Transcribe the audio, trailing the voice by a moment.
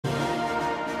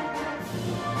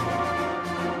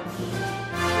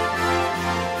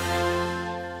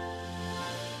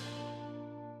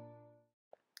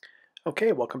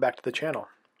Okay, welcome back to the channel,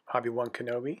 Hobby-Wan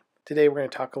Kenobi. Today we're going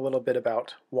to talk a little bit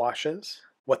about washes,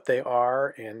 what they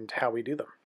are, and how we do them.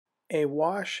 A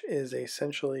wash is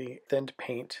essentially thinned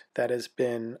paint that has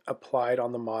been applied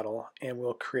on the model and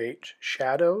will create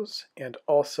shadows and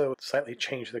also slightly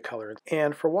change the color.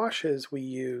 And for washes we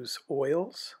use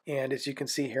oils, and as you can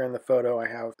see here in the photo I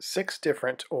have 6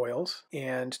 different oils,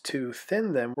 and to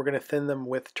thin them we're going to thin them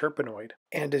with terpenoid.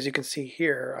 And as you can see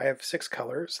here I have 6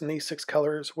 colors, and these 6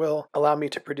 colors will allow me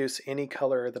to produce any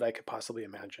color that I could possibly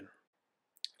imagine.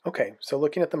 Okay, so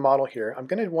looking at the model here, I'm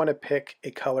going to want to pick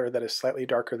a color that is slightly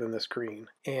darker than this green,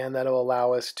 and that'll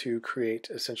allow us to create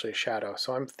essentially a shadow.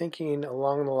 So I'm thinking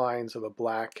along the lines of a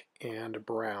black and a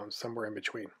brown, somewhere in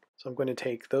between. So I'm going to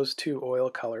take those 2 oil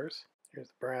colors, here's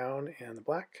the brown and the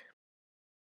black,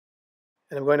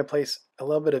 and I'm going to place a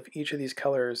little bit of each of these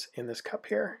colors in this cup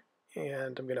here,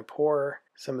 and I'm going to pour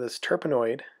some of this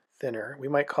terpenoid thinner. We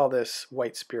might call this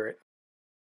white spirit.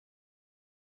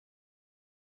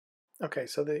 Okay,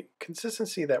 so the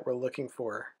consistency that we're looking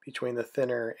for between the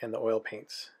thinner and the oil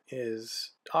paints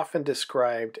is often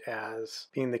described as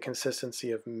being the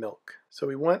consistency of milk. So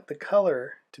we want the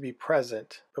color to be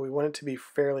present, but we want it to be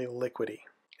fairly liquidy.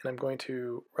 And I'm going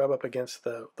to rub up against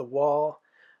the wall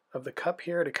of the cup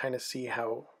here to kind of see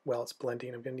how well it's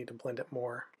blending. I'm going to need to blend it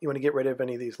more. You want to get rid of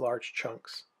any of these large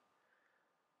chunks.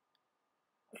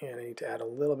 And I need to add a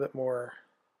little bit more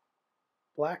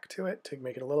black to it to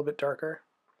make it a little bit darker.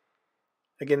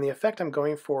 Again, the effect I'm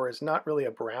going for is not really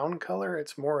a brown color,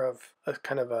 it's more of a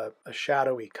kind of a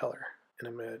shadowy color. And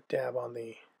I'm going to dab on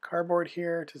the cardboard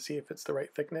here to see if it's the right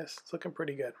thickness. It's looking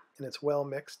pretty good, and it's well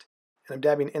mixed. And I'm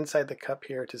dabbing inside the cup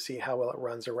here to see how well it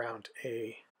runs around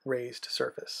a raised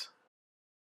surface.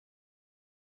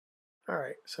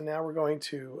 Alright, so now we're going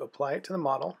to apply it to the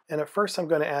model. And at first I'm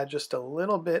going to add just a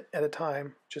little bit at a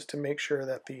time, just to make sure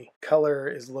that the color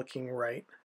is looking right.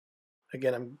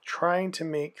 Again, I'm trying to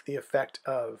make the effect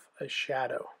of a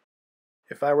shadow.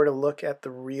 If I were to look at the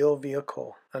real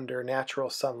vehicle under natural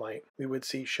sunlight, we would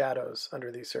see shadows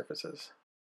under these surfaces,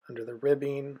 under the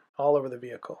ribbing, all over the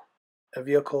vehicle. A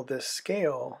vehicle this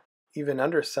scale, even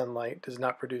under sunlight, does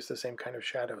not produce the same kind of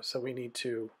shadows, so we need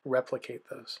to replicate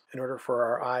those in order for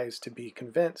our eyes to be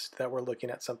convinced that we're looking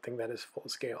at something that is full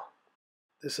scale.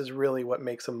 This is really what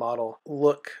makes a model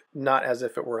look not as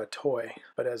if it were a toy,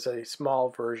 but as a small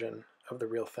version of the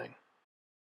real thing.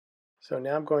 So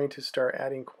now I'm going to start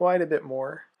adding quite a bit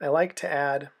more. I like to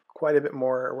add quite a bit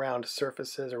more around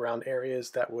surfaces, around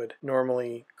areas that would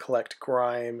normally collect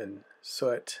grime and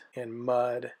soot and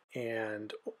mud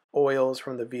and oils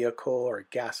from the vehicle or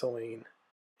gasoline.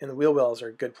 And the wheel wells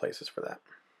are good places for that.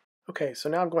 Okay, so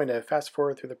now I'm going to fast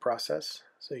forward through the process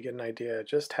so you get an idea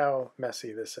just how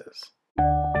messy this is.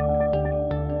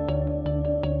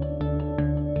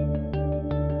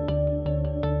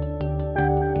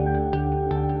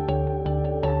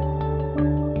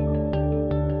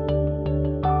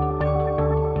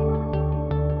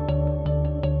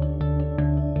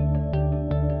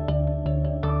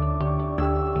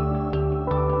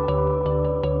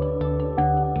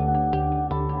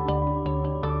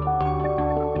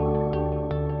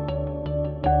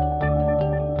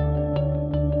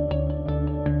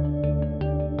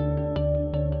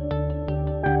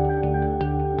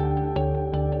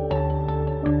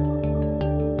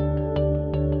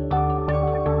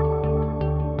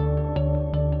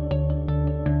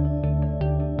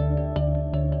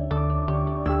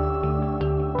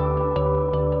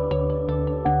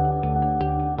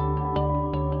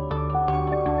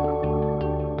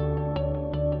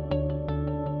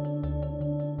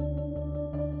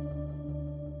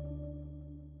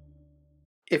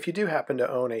 If you do happen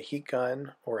to own a heat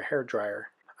gun or a hair dryer,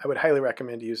 I would highly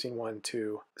recommend using one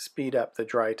to speed up the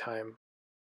dry time.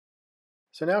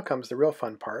 So now comes the real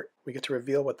fun part. We get to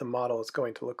reveal what the model is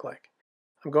going to look like.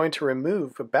 I'm going to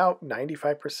remove about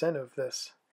 95% of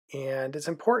this, and it's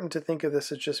important to think of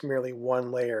this as just merely one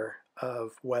layer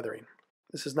of weathering.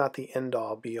 This is not the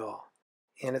end-all be-all.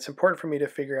 And it's important for me to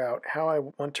figure out how I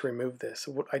want to remove this.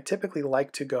 I typically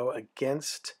like to go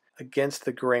against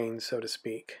the grain, so to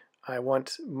speak. I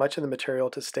want much of the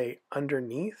material to stay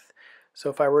underneath,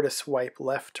 so if I were to swipe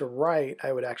left to right,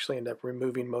 I would actually end up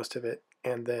removing most of it,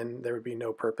 and then there would be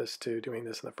no purpose to doing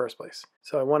this in the first place.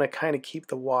 So I want to kind of keep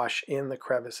the wash in the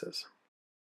crevices.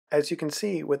 As you can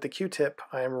see with the Q-tip,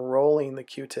 I am rolling the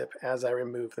Q-tip as I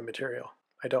remove the material.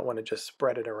 I don't want to just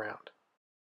spread it around.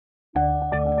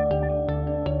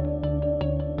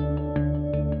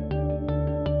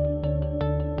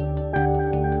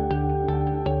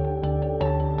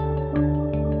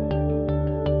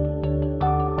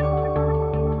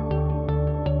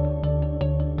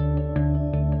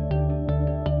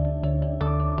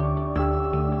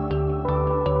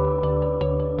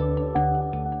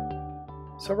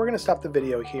 So we're going to stop the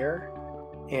video here,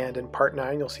 and in part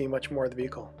 9 you'll see much more of the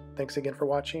vehicle. Thanks again for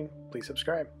watching. Please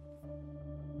subscribe.